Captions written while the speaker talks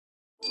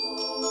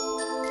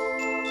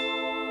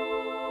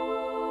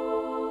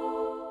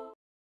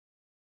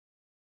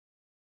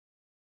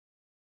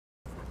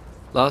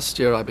Last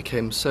year I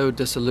became so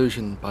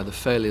disillusioned by the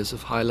failures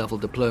of high-level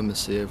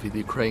diplomacy over the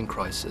Ukraine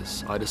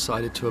crisis, I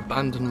decided to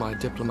abandon my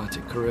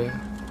diplomatic career,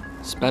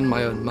 spend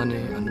my own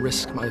money and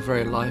risk my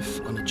very life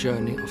on a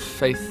journey of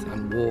faith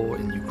and war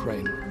in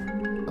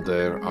Ukraine.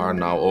 There are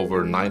now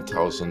over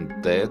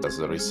 9,000 dead as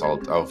a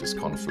result of this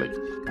conflict.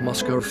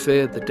 Moscow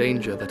feared the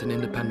danger that an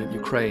independent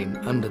Ukraine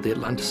under the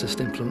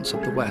Atlanticist influence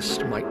of the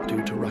West might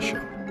do to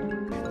Russia.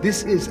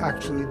 This is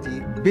actually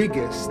the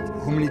biggest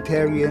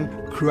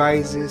humanitarian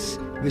crisis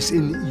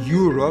within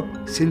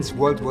Europe since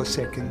World War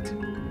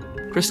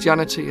II.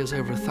 Christianity has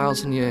over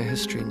 1,000-year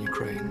history in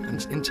Ukraine and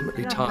is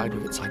intimately tied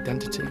with its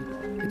identity,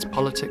 its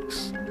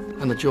politics,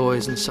 and the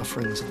joys and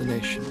sufferings of the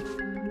nation.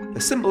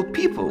 The simple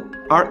people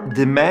are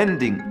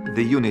demanding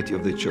the unity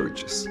of the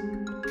churches.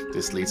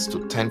 This leads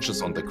to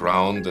tensions on the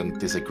ground and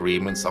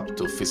disagreements up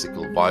to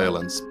physical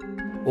violence.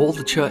 All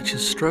the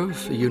churches strove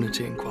for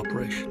unity and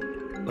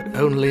cooperation, but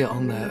only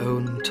on their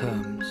own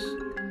terms.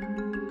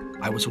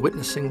 I was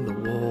witnessing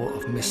the war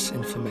of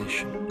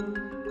misinformation.